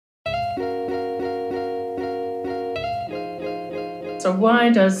So why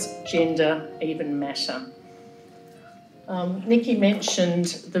does gender even matter? Nikki mentioned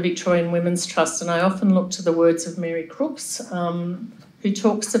the Victorian Women's Trust, and I often look to the words of Mary Crooks, who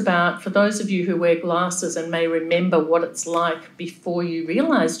talks about, for those of you who wear glasses and may remember what it's like before you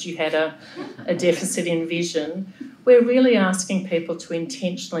realised you had a deficit in vision, we're really asking people to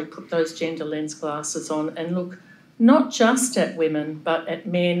intentionally put those gender lens glasses on and look not just at women, but at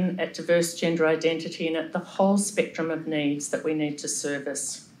men, at diverse gender identity, and at the whole spectrum of needs that we need to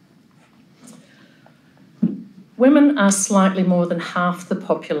service. Women are slightly more than half the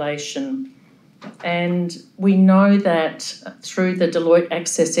population, and we know that through the Deloitte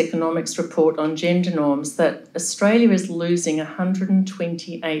Access Economics report on gender norms that Australia is losing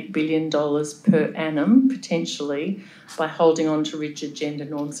 $128 billion per annum, potentially, by holding on to rigid gender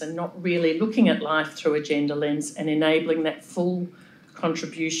norms and not really looking at life through a gender lens and enabling that full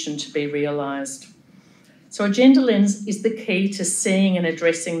contribution to be realised. So a gender lens is the key to seeing and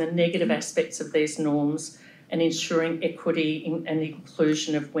addressing the negative aspects of these norms and ensuring equity and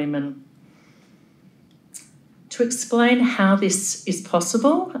inclusion of women. To explain how this is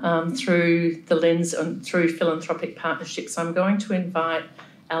possible through the lens and through Philanthropic Partnerships, I'm going to invite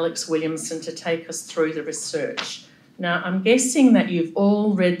Alex Williamson to take us through the research. Now, I'm guessing that you've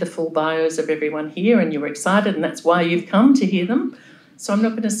all read the full bios of everyone here and you're excited, and that's why you've come to hear them. So I'm not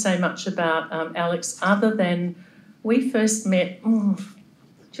going to say much about Alex other than we first met, do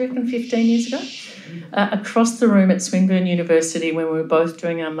you reckon 15 years ago? Across the room at Swinburne University when we were both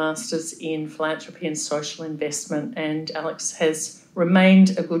doing our Masters in Philanthropy and Social Investment, and Alex has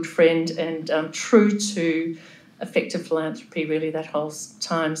remained a good friend and true to effective philanthropy really that whole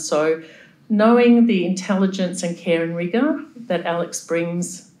time. So knowing the intelligence and care and rigour that Alex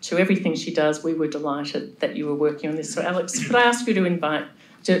brings to everything she does, we were delighted that you were working on this. So Alex, could I ask you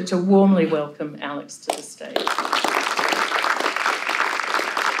to warmly welcome Alex to the stage?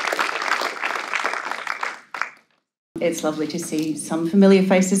 It's lovely to see some familiar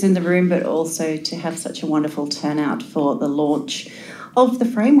faces in the room, but also to have such a wonderful turnout for the launch of the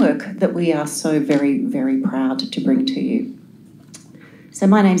framework that we are so very, very proud to bring to you. So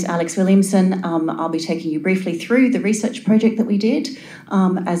my name's Alex Williamson. I'll be taking you briefly through the research project that we did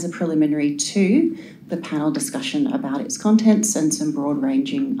as a preliminary to the panel discussion about its contents and some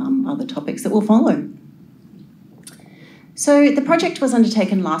broad-ranging other topics that will follow. So the project was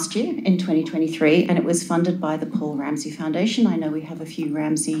undertaken last year in 2023 and it was funded by the Paul Ramsay Foundation. I know we have a few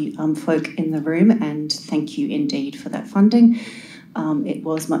Ramsay folk in the room, and thank you indeed for that funding. It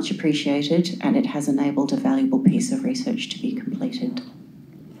was much appreciated and it has enabled a valuable piece of research to be completed.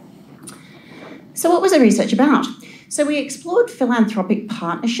 So what was the research about? So we explored philanthropic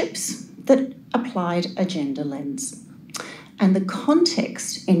partnerships that applied a gender lens. And the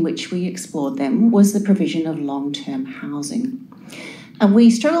context in which we explored them was the provision of long-term housing. And we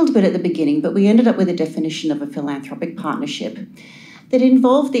struggled a bit at the beginning, but we ended up with a definition of a philanthropic partnership that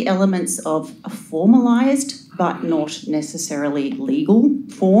involved the elements of a formalised but not necessarily legal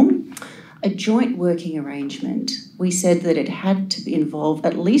form, a joint working arrangement. We said that it had to involve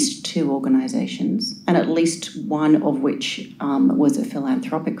at least 2 organisations, and at least one of which was a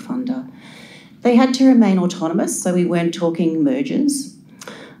philanthropic funder. They had to remain autonomous, so we weren't talking mergers,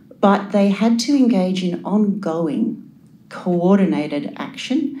 but they had to engage in ongoing, coordinated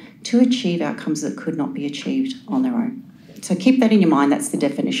action to achieve outcomes that could not be achieved on their own. So keep that in your mind. That's the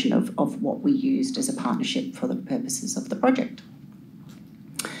definition of what we used as a partnership for the purposes of the project.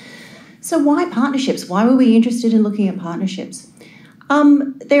 So why partnerships? Why were we interested in looking at partnerships?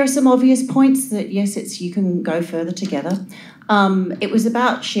 There are some obvious points that, yes, you can go further together. It was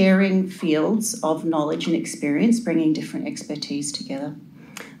about sharing fields of knowledge and experience, bringing different expertise together.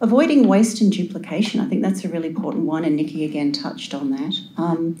 Avoiding waste and duplication, I think that's a really important one, and Nikki again touched on that.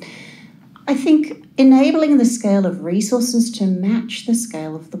 I think enabling the scale of resources to match the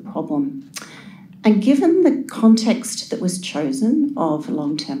scale of the problem. And given the context that was chosen of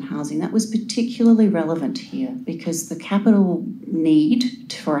long-term housing, that was particularly relevant here because the capital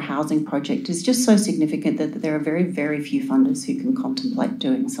need for a housing project is just so significant that there are very, very few funders who can contemplate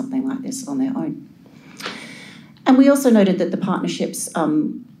doing something like this on their own. And we also noted that the partnerships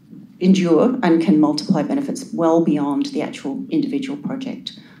endure and can multiply benefits well beyond the actual individual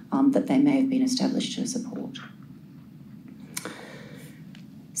project that they may have been established to support.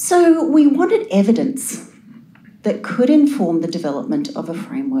 So we wanted evidence that could inform the development of a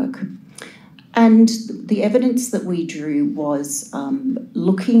framework. And the evidence that we drew was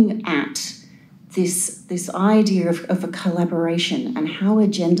looking at this idea of a collaboration and how a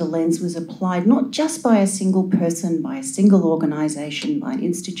gender lens was applied, not just by a single person, by a single organisation, by an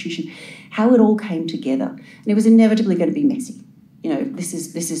institution, how it all came together. And it was inevitably going to be messy. this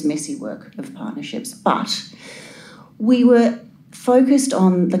is messy work of partnerships. But we were focused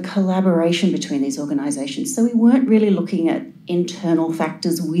on the collaboration between these organisations. So we weren't really looking at internal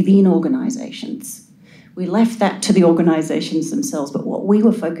factors within organisations. We left that to the organisations themselves, but what we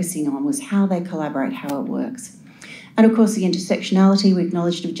were focusing on was how they collaborate, how it works. And of course, the intersectionality, we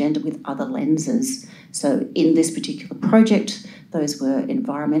acknowledged of gender with other lenses. So in this particular project, those were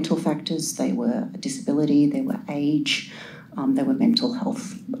environmental factors, they were disability, they were age, they were mental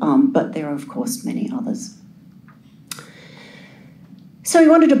health, but there are, of course, many others. So we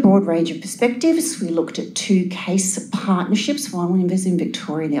wanted a broad range of perspectives. We looked at 2 case partnerships. One was in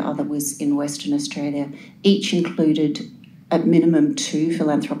Victoria, the other was in Western Australia. Each included at minimum 2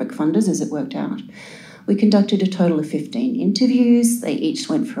 philanthropic funders, as it worked out. We conducted a total of 15 interviews. They each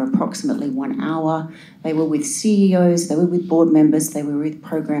went for approximately 1 hour. They were with CEOs, they were with board members, they were with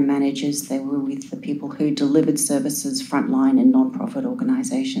program managers, they were with the people who delivered services frontline in non-profit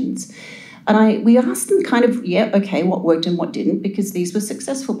organisations. And we asked them what worked and what didn't, because these were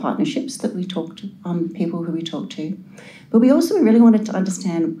successful partnerships that we talked to, people who we talked to. But we also really wanted to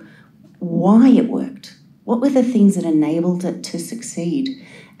understand why it worked. What were the things that enabled it to succeed?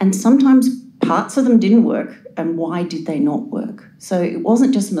 And sometimes parts of them didn't work, and why did they not work? So it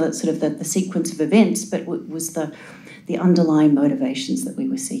wasn't just sort of the sequence of events, but it was the underlying motivations that we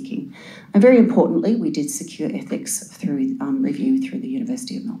were seeking. And very importantly, we did secure ethics through review through the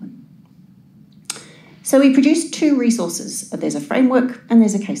University of Melbourne. So we produced 2 resources. There's a framework and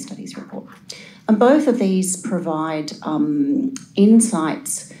there's a case studies report. And both of these provide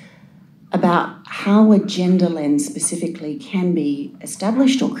insights about how a gender lens specifically can be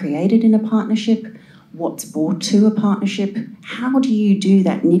established or created in a partnership, what's brought to a partnership, how do you do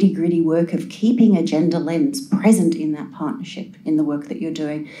that nitty-gritty work of keeping a gender lens present in that partnership, in the work that you're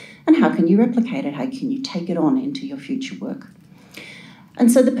doing, and how can you replicate it, how can you take it on into your future work. And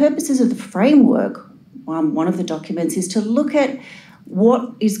so the purposes of the framework, one of the documents, is to look at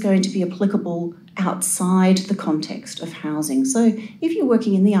what is going to be applicable outside the context of housing. So if you're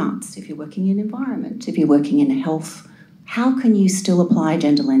working in the arts, if you're working in environment, if you're working in health, how can you still apply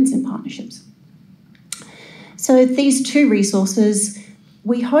gender lens in partnerships? So these 2 resources,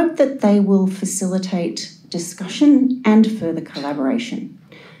 we hope that they will facilitate discussion and further collaboration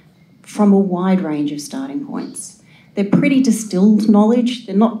from a wide range of starting points. They're pretty distilled knowledge.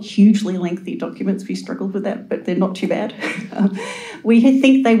 They're not hugely lengthy documents. We struggled with that, but they're not too bad. We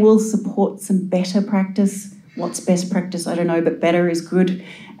think they will support some better practice. What's best practice? I don't know, but better is good.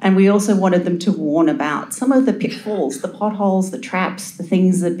 And we also wanted them to warn about some of the pitfalls, the potholes, the traps, the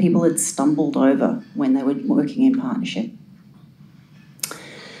things that people had stumbled over when they were working in partnership.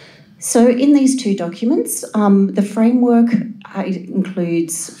 So in these 2 documents, the framework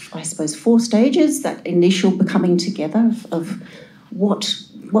includes, I suppose, 4 stages, that initial coming together of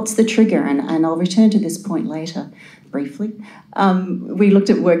what's the trigger, and I'll return to this point later briefly. We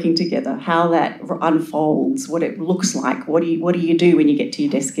looked at working together, how that unfolds, what it looks like, what do you do when you get to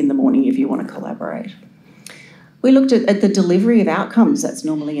your desk in the morning if you want to collaborate. We looked at the delivery of outcomes. That's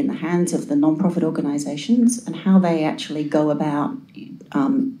normally in the hands of the non-profit organisations, and how they actually go about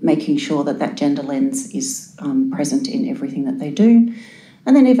making sure that gender lens is present in everything that they do,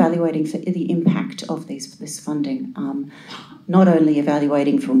 and then evaluating for the impact of this funding. Not only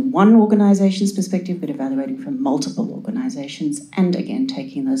evaluating from one organisation's perspective, but evaluating from multiple organisations, and again,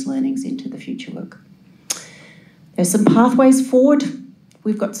 taking those learnings into the future work. There's some pathways forward.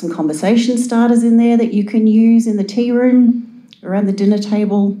 We've got some conversation starters in there that you can use in the tea room, around the dinner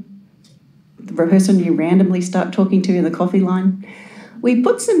table, the person you randomly start talking to in the coffee line. We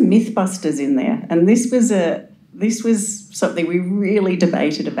put some myth busters in there, and this was something we really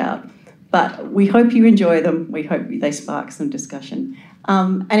debated about, but we hope you enjoy them. We hope they spark some discussion.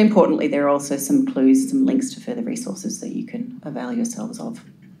 And importantly, there are also some clues, some links to further resources that you can avail yourselves of.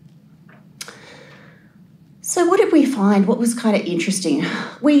 So what did we find? What was kind of interesting?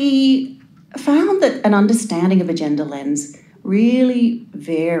 We found that an understanding of a gender lens really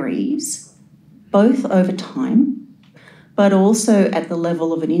varies both over time, but also at the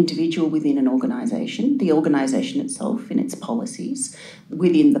level of an individual within an organisation, the organisation itself in its policies,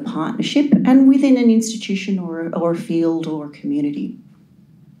 within the partnership, and within an institution or a field or a community.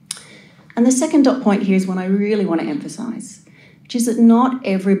 And the second dot point here is one I really want to emphasise, which is that not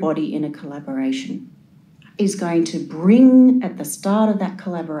everybody in a collaboration is going to bring at the start of that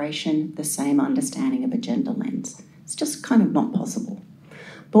collaboration the same understanding of a gender lens. It's just kind of not possible.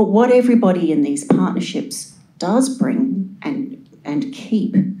 But what everybody in these partnerships does bring and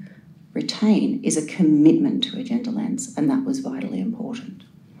retain is a commitment to a gender lens, and that was vitally important.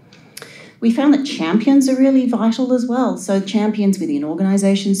 We found that champions are really vital as well. So champions within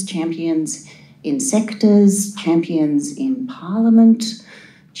organisations, champions in sectors, champions in parliament,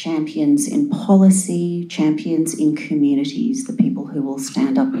 champions in policy, champions in communities, the people who will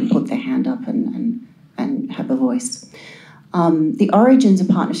stand up and put their hand up and have a voice. The origins of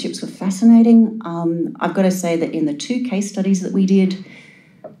partnerships were fascinating. I've got to say that in the 2 case studies that we did,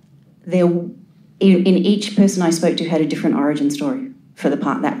 in each person I spoke to had a different origin story for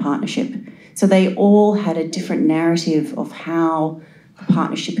that partnership. So they all had a different narrative of how the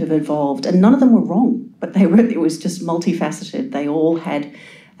partnership have evolved, and none of them were wrong, but it was just multifaceted. They all had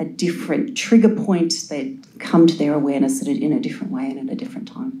a different trigger point. They'd come to their awareness in a different way and at a different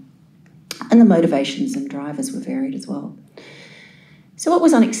time. And the motivations and drivers were varied as well. So what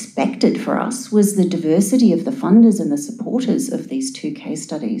was unexpected for us was the diversity of the funders and the supporters of these 2 case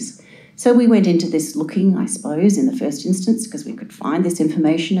studies. So we went into this looking, I suppose, in the first instance, because we could find this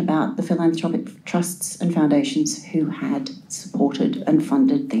information about the philanthropic trusts and foundations who had supported and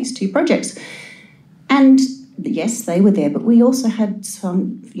funded these 2 projects. And yes, they were there, but we also had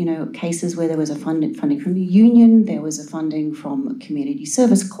some, cases where there was a funding from the union, there was a funding from community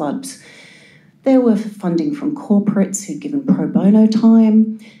service clubs, there were funding from corporates who'd given pro bono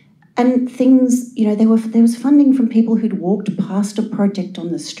time, and things, there was funding from people who'd walked past a project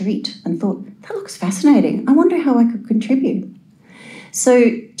on the street and thought, that looks fascinating, I wonder how I could contribute.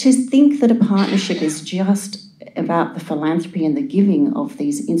 So to think that a partnership is just about the philanthropy and the giving of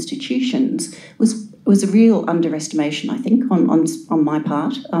these institutions was a real underestimation, I think, on my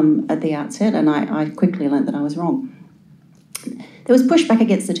part at the outset, and I quickly learned that I was wrong. There was pushback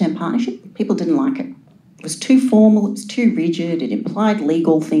against the term partnership. People didn't like it. It was too formal, it was too rigid, it implied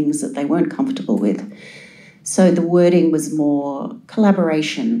legal things that they weren't comfortable with. So the wording was more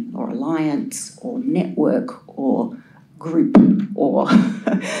collaboration or alliance or network or group or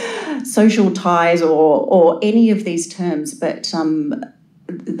social ties or any of these terms, but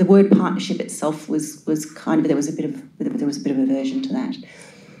the word partnership itself was kind of, there was a bit of aversion to that.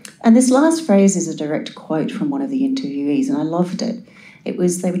 And this last phrase is a direct quote from one of the interviewees, and I loved it.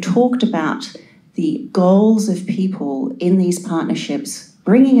 They talked about the goals of people in these partnerships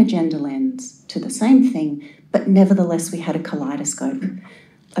bringing a gender lens to the same thing, but nevertheless we had a kaleidoscope,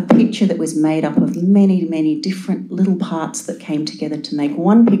 a picture that was made up of many, many different little parts that came together to make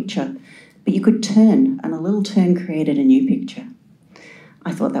one picture, but you could turn, and a little turn created a new picture.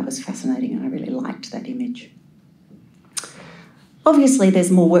 I thought that was fascinating, and I really liked that image. Obviously,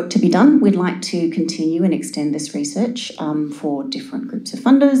 there's more work to be done. We'd like to continue and extend this research for different groups of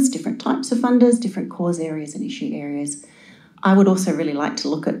funders, different types of funders, different cause areas and issue areas. I would also really like to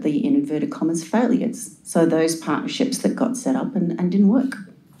look at the, in inverted commas, failures. So those partnerships that got set up and didn't work.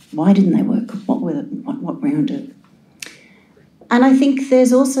 Why didn't they work? What round it? And I think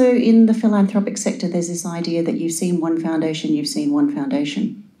there's also, in the philanthropic sector, there's this idea that you've seen one foundation, you've seen one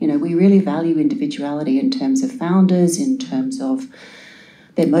foundation. We really value individuality in terms of founders, in terms of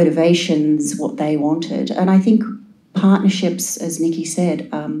their motivations, what they wanted. And I think partnerships, as Nikki said,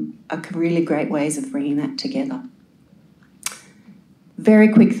 are really great ways of bringing that together. Very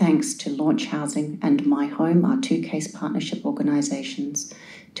quick thanks to Launch Housing and My Home, our 2 case partnership organisations,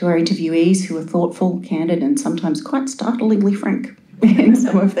 to our interviewees who were thoughtful, candid and sometimes quite startlingly frank in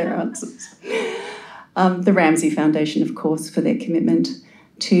some of their answers. The Ramsay Foundation, of course, for their commitment,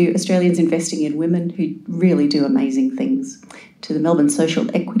 to Australians Investing in Women, who really do amazing things, to the Melbourne Social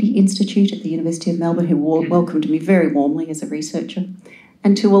Equity Institute at the University of Melbourne, who welcomed me very warmly as a researcher,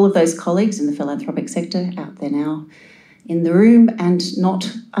 and to all of those colleagues in the philanthropic sector out there now in the room and not,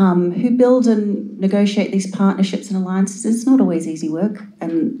 who build and negotiate these partnerships and alliances. It's not always easy work,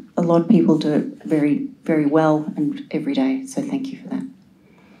 and a lot of people do it very, very well and every day, so thank you for that.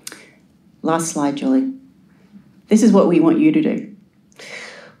 Last slide, Julie. This is what we want you to do.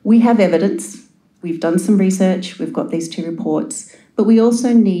 We have evidence, we've done some research, we've got these 2 reports, but we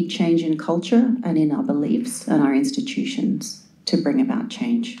also need change in culture and in our beliefs and our institutions to bring about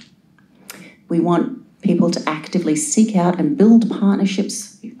change. We want people to actively seek out and build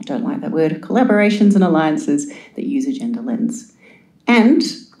partnerships, I don't like that word, collaborations and alliances that use a gender lens. And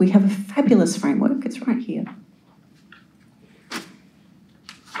we have a fabulous framework, it's right here.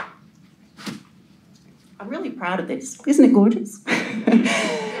 I'm really proud of this, isn't it gorgeous?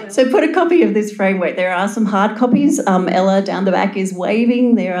 So put a copy of this framework. There are some hard copies. Ella down the back is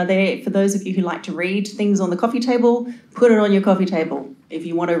waving. They are there for those of you who like to read things on the coffee table. Put it on your coffee table. If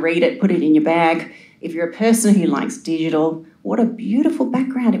you want to read it, put it in your bag. If you're a person who likes digital, what a beautiful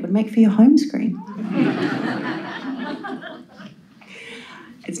background it would make for your home screen.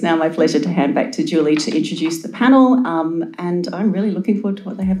 it's now my pleasure to hand back to Julie to introduce the panel, and I'm really looking forward to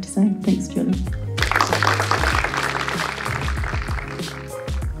what they have to say. Thanks, Julie.